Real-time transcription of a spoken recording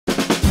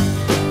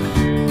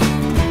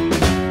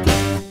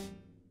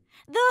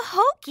The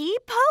Hokey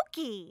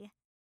Pokey.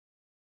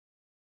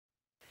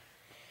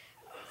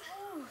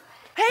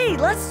 Hey,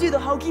 let's do the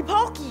Hokey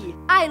Pokey.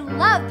 I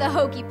love the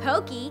Hokey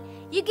Pokey.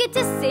 You get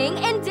to sing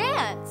and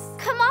dance.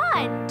 Come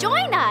on,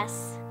 join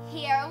us.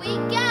 Here we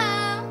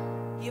go.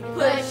 You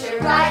put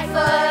your right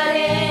foot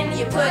in,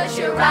 you put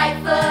your right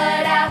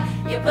foot out,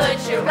 you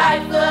put your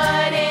right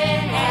foot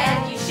in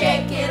and you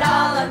shake it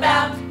all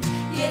about.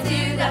 You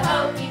do the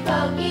Hokey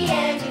Pokey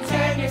and you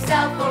turn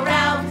yourself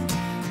around.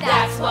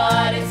 That's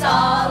what it's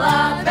all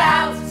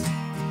about.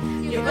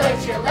 You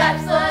put your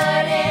left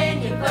foot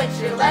in, you put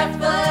your left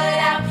foot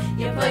out,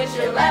 you put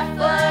your left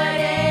foot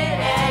in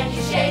and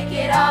you shake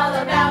it all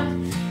about.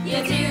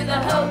 You do the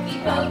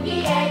Hokey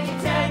Pokey and you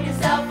turn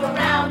yourself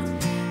around.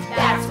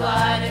 That's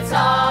what it's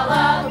all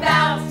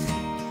about.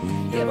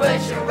 You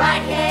put your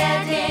right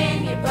hand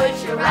in, you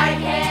put your right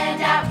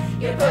hand out,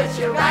 you put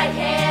your right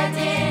hand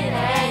in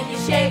and you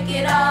shake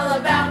it all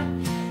about.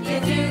 You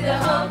do the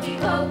Hokey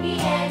Pokey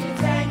and you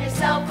turn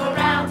yourself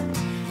around.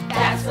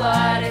 That's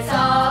what it's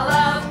all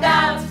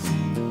about.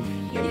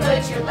 You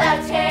put your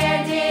left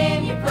hand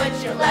in, you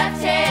put your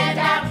left hand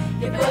out,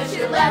 you put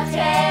your left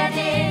hand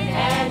in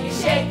and you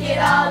shake it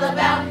all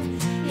about.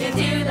 You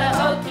do the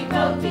Hokey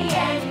Pokey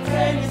and you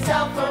turn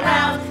yourself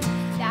around.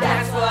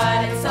 That's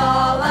what it's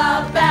all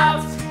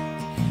about.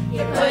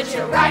 You put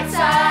your right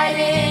side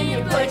in,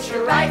 you put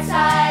your right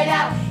side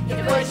out, you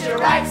put your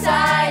right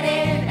side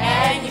in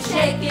and you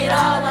shake it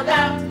all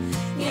about.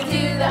 You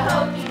do the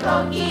Hokey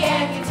Pokey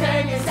and you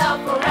turn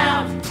yourself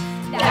around.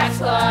 That's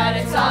what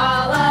it's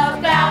all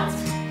about.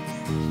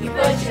 You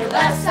put your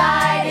left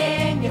side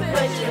in, you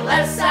put your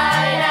left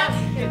side out,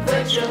 you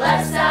put your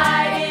left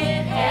side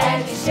in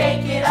and you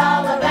shake it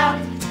all about.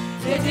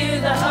 You do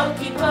the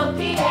Hokey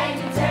Pokey and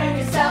you turn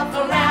yourself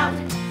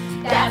around.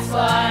 That's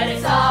what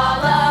it's all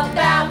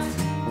about.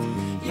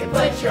 You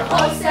put your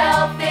whole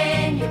self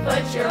in, you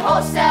put your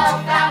whole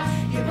self out,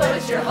 you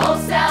put your whole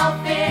self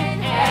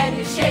in and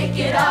you shake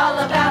it all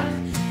about.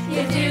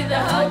 You do the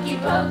Hokey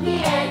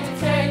Pokey and you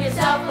turn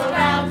yourself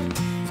around.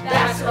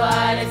 That's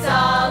what it's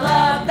all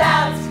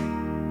about.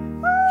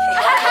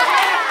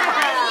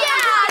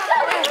 Yeah,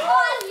 that was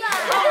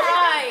awesome. All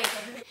right.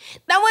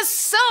 That was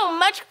so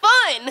much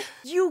fun.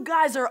 You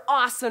guys are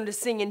awesome to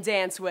sing and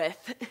dance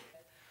with.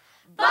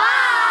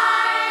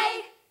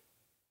 Bye!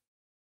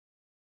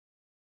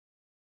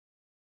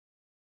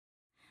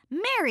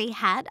 Mary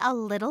had a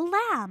little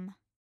lamb.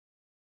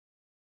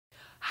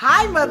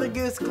 Hi, Mother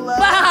Goose Club.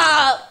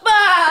 Bah,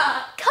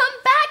 bah.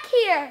 Come back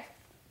here.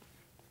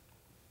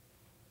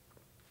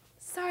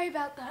 Sorry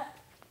about that.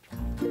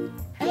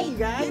 Hey, you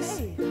guys.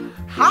 Hey.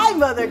 Hi,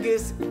 Mother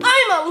Goose.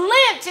 I'm a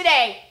lamb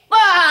today.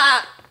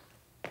 Bah.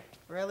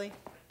 Really?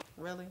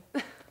 Really?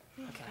 Okay.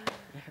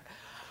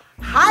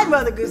 Hi,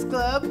 Mother Goose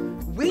Club.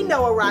 We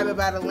know a rhyme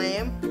about a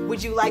lamb.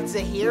 Would you like to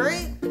hear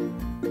it?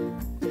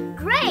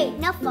 Great,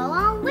 now follow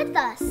on with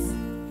us.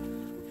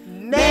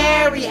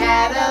 Mary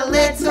had a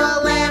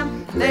little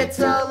lamb,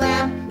 little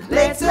lamb,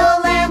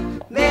 little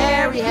lamb.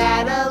 Mary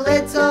had a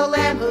little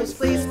lamb whose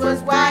fleece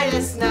was white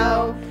as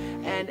snow.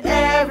 And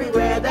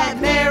everywhere that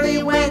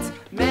Mary went,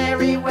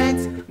 Mary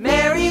went,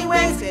 Mary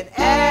went. And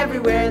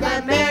everywhere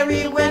that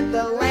Mary went,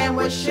 the lamb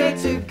was sure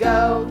to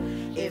go.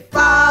 It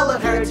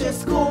followed her to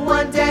school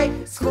one day,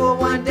 school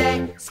one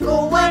day,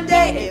 school one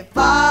day. It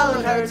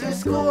followed her to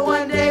school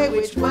one day,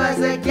 which was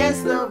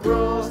against the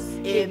rules.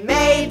 It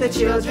made the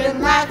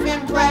children laugh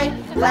and play,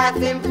 laugh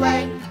and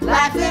play,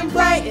 laugh and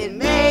play. It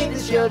made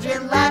the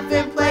children laugh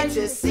and play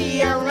to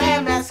see a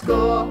lamb at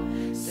school.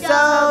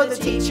 So the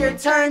teacher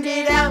turned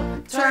it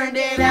out, turned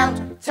it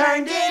out,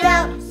 turned it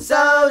out.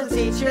 So the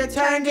teacher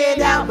turned it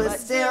out, but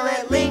still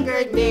it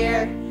lingered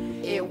near.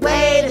 It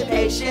waited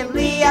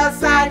patiently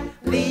outside,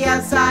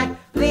 outside,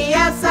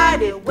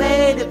 outside. It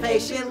waited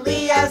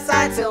patiently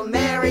outside till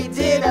Mary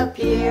did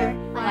appear.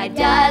 Why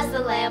does the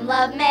lamb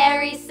love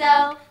Mary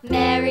so?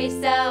 Mary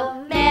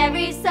so,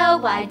 Mary so.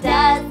 Why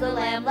does the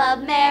lamb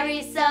love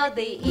Mary so?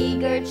 The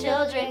eager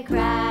children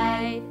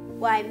cried.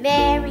 Why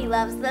Mary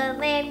loves the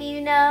lamb,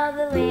 you know,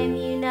 the lamb,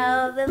 you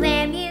know, the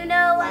lamb, you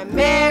know. Why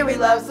Mary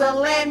loves the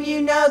lamb,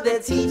 you know, the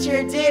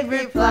teacher did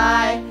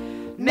reply.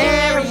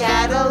 Mary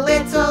had a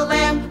little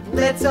lamb,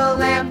 little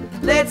lamb,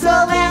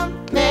 little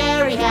lamb.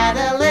 Mary had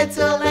a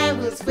little lamb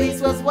whose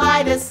fleece was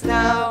white as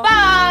snow.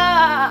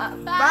 Bah.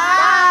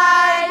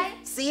 Bye!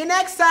 See you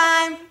next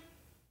time!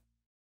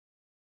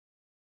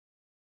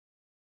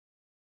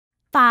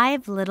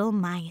 5 little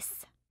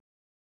mice.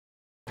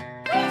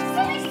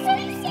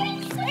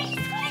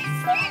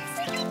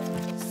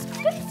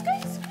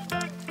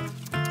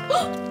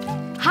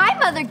 Hi,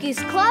 Mother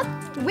Goose Club.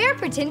 We're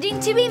pretending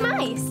to be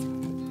mice.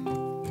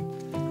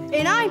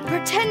 And I'm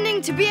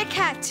pretending to be a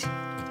cat.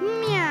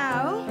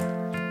 Meow.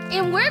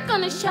 And we're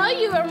going to show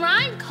you a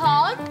rhyme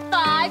called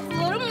 5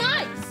 Little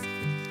Mice.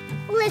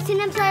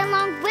 Listen and play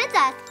along with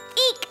us.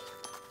 Eek!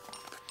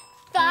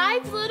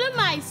 5 little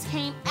mice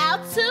came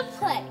out to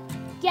play,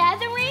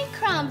 gathering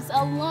crumbs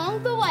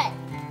along the way.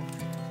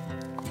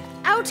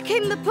 Out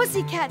came the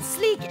pussycat,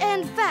 sleek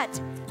and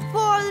fat.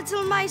 4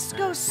 little mice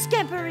go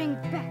scampering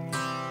back.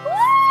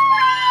 Woo!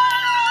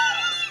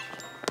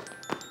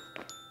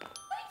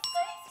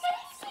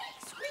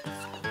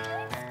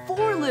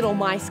 little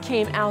mice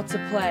came out to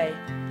play,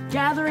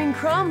 gathering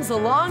crumbs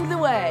along the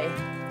way.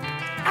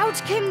 Out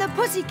came the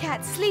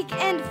pussycat, sleek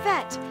and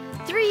fat.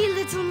 3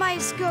 little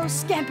mice go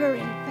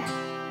scampering back.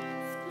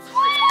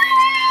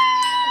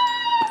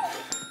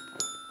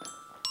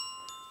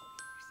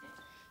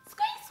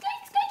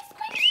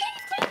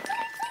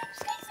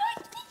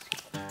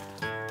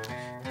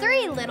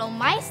 3 little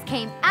mice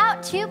came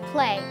out to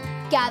play,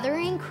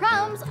 gathering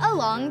crumbs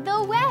along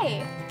the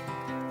way.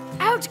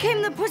 Out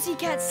came the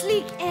pussycat,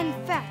 sleek and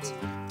fat.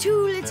 2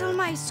 little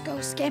mice go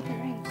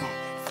scampering back.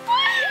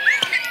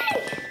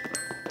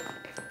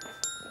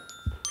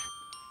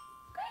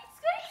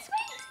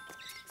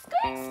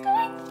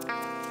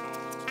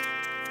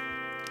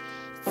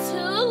 Two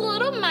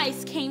little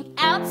mice came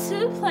out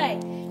to play,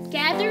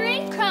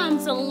 gathering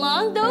crumbs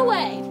along the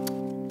way.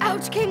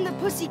 Out came the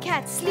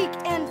pussycat, sleek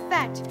and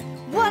fat.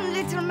 1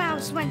 little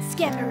mouse went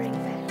scampering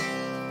back.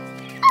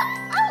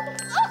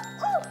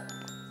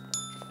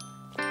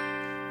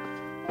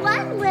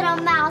 One little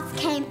mouse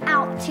came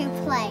out to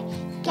play,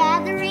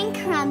 gathering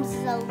crumbs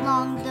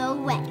along the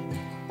way.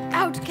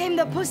 Out came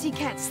the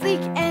pussycat, sleek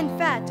and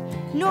fat.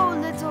 No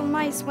little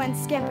mice went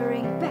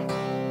scampering back.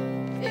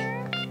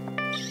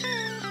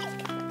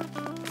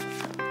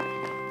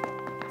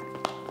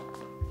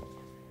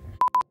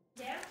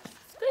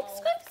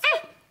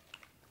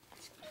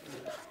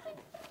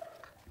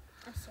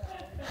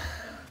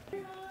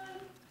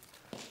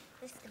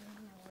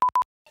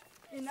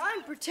 And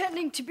I'm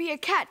pretending to be a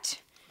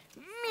cat.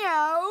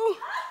 Meow.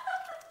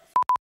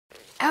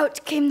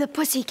 Out came the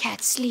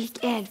pussycat,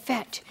 sleek and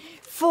fat.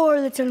 4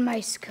 little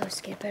mice go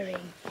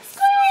scampering.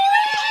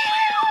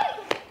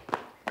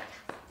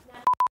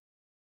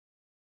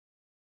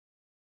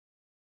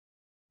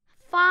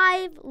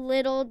 5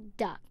 little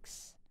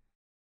ducks.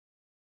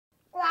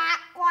 Quack,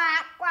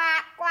 quack,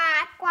 quack,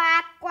 quack,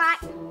 quack, quack.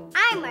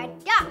 I'm a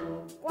duck.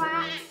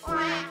 Quack,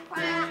 quack,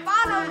 quack.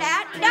 Follow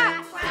that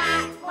duck.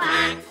 Quack,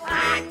 quack,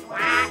 quack,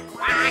 quack,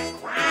 quack,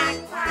 quack, quack,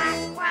 quack,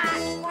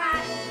 quack, quack, quack,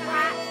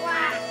 quack,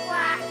 quack,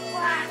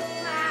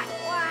 quack,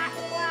 quack,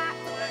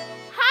 quack.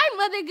 Hi,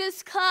 Mother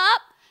Goose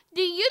Club.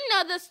 Do you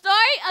know the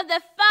story of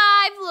the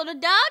 5 little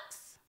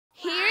ducks?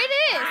 Here it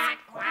is.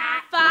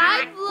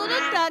 5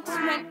 little ducks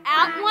went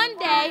out one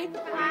day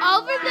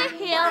over the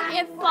hill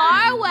and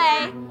far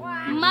away.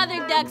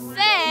 Mother Duck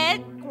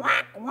said,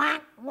 Quack,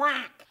 quack,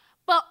 quack.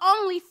 but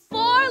only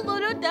 4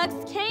 little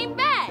ducks came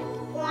back.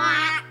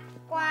 Quack,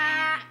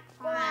 quack,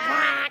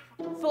 quack.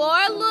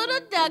 4 little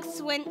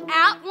ducks went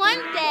out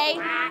one day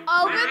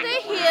over the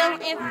hill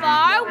and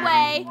far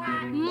away.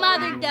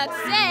 Mother Duck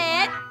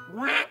said,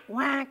 Quack,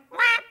 quack,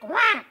 quack,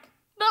 quack.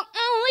 but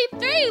only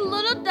 3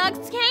 little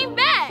ducks came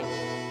back.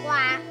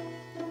 Quack,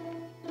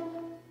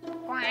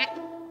 quack,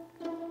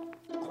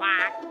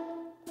 Quack.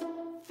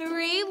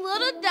 3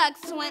 little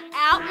ducks went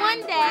out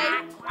one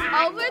day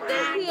over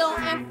the hill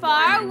and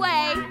far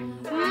away.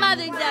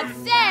 Mother Duck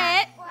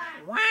said,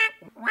 Quack,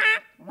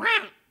 quack,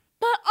 quack.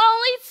 but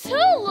only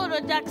 2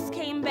 little ducks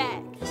came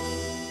back.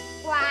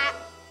 quack,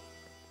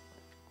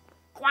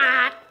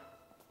 Quack.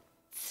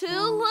 2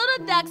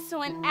 little ducks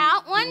went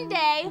out one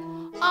day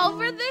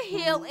over the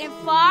hill and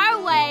far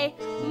away.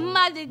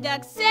 Mother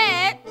Duck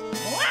said,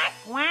 Quack,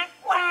 quack,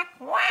 quack,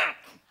 quack.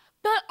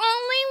 but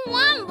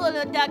only 1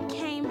 little duck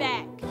came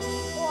back.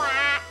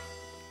 quack,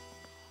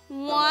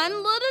 1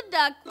 little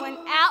duck went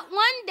out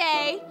one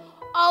day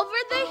over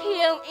the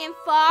hill and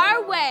far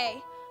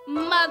away.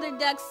 Mother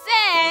Duck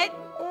said,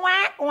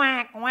 Quack,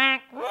 quack,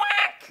 quack,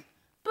 quack.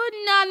 but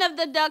none of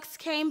the ducks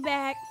came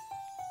back.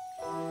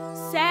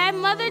 Sad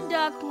Mother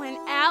Duck went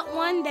out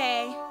one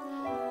day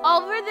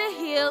over the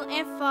hill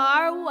and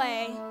far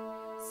away.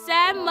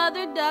 Sad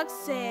Mother Duck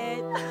said,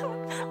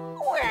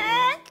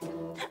 Quack,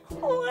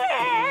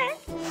 quack,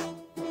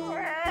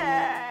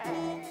 quack.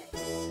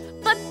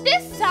 but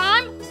this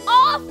time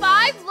all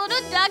 5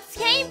 little ducks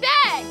came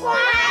back.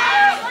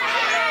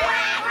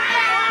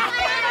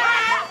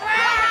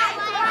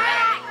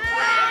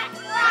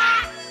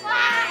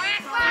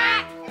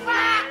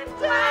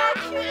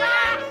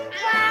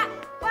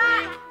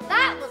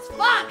 That was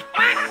fun.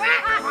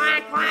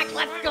 Quack, quack,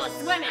 let's go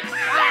swimming.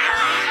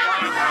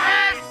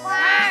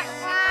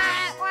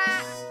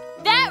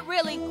 That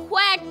really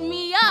quacked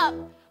me up.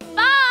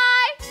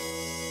 Bye!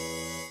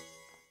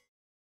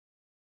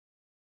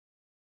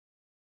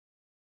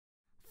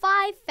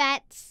 Five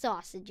fat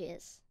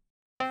sausages.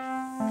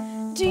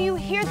 Do you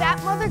hear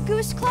that, Mother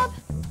Goose Club?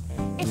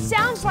 It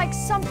sounds like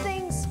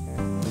something's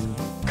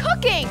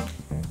cooking.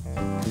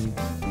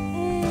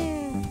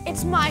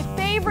 It's my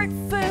favorite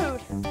food.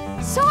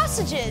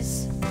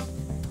 Sausages.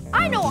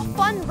 I know a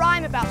fun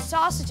rhyme about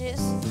sausages.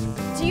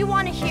 Do you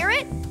want to hear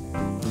it?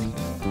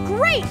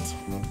 Great!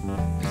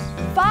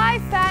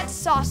 5 fat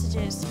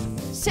sausages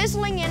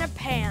sizzling in a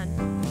pan.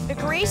 The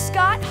grease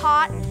got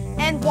hot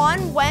and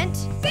 1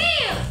 went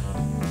bam!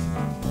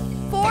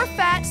 4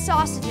 fat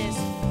sausages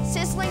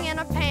sizzling in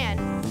a pan.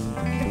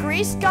 The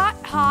grease got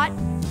hot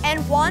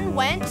and 1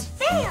 went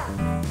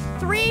bam!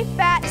 3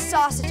 fat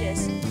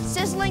sausages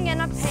sizzling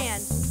in a pan.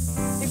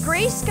 The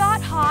grease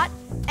got hot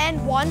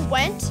and one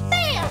went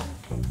bam!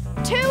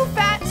 2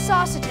 fat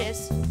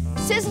sausages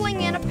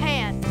sizzling in a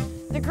pan.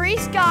 The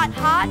grease got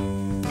hot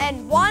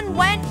and one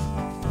went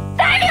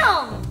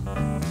Bam!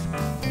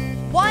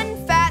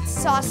 1 fat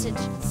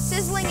sausage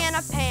sizzling in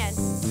a pan.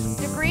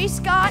 The grease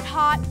got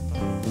hot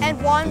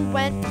and one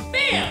went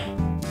bam!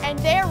 And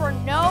there were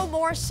no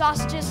more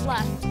sausages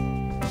left.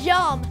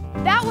 Yum!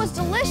 That was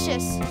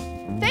delicious.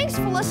 Thanks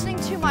for listening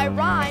to my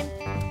rhyme.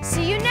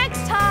 See you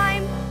next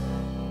time.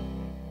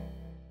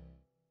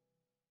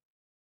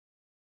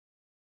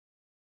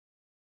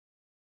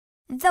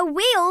 The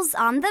wheels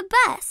on the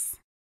bus.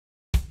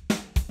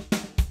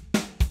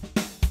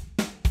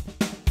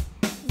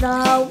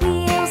 The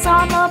wheels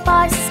on the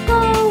bus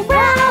go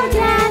round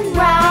and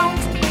round.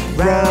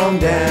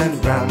 Round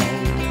and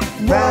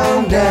round,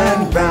 round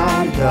and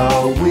round.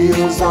 The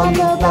wheels on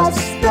the bus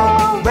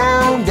go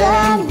round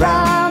and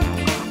round.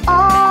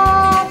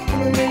 All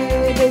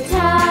through the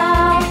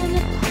town.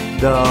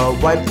 The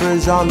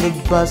wipers on the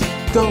bus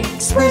go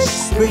swish,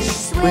 swish,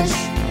 swish.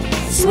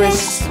 Swish,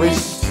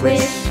 swish,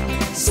 swish.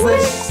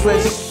 Swish,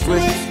 swish,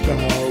 swish. The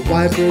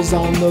wipers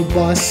on the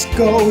bus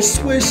go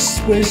swish,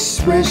 swish,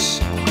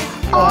 swish.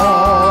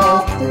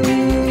 All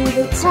through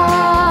the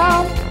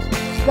town.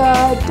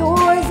 The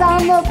doors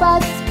on the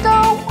bus go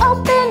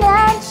open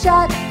and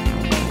shut.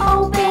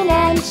 Open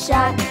and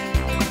shut.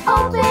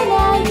 Open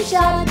and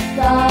shut.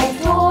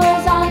 The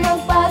doors on the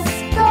bus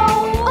go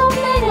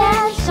open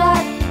and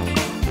shut.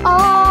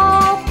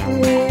 All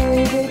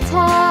through the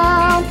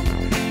town.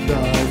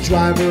 The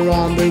driver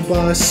on the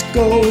bus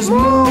goes move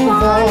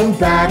on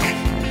back,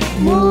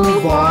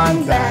 move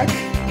on back,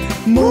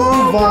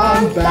 move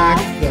on back.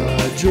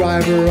 The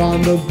driver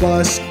on the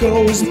bus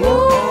goes Move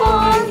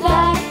on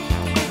back.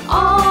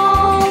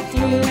 All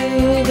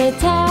through the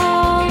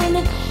town.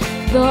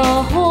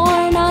 The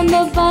horn on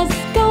the bus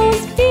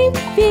goes beep,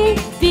 beep,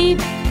 beep.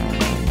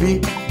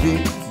 Beep,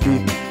 beep,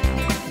 beep.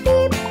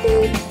 Beep,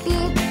 beep,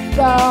 beep.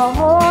 The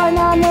horn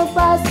on the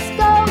bus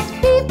goes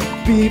beep.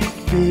 beep,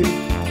 beep.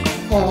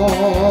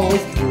 All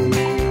through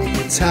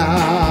the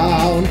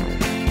town.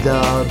 The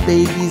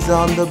babies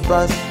on the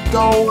bus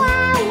go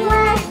Wah,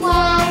 wah,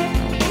 wah.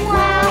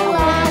 Wah,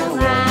 wah,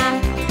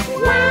 wah.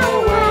 Wah,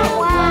 wah,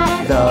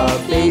 wah. The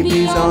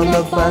babies on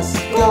the bus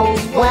go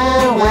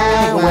wah,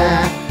 wah,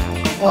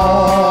 wah.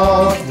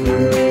 All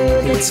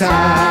through the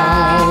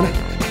town.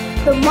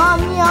 The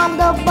mommy on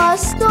the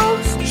bus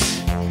goes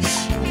shh,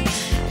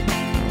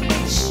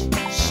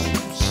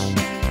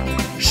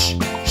 Shh,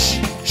 shh,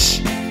 shh.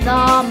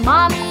 The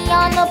mommy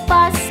on the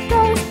bus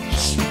goes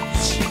shh,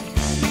 shh,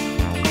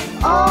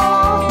 shh.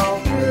 All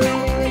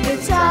through the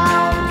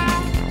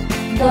town.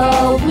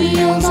 The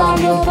wheels on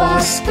the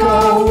bus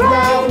go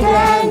round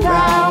and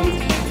round.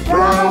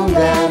 round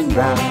and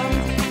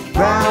round,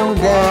 round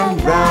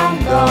and round.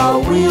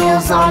 The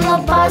wheels on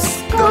the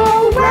bus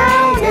go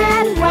round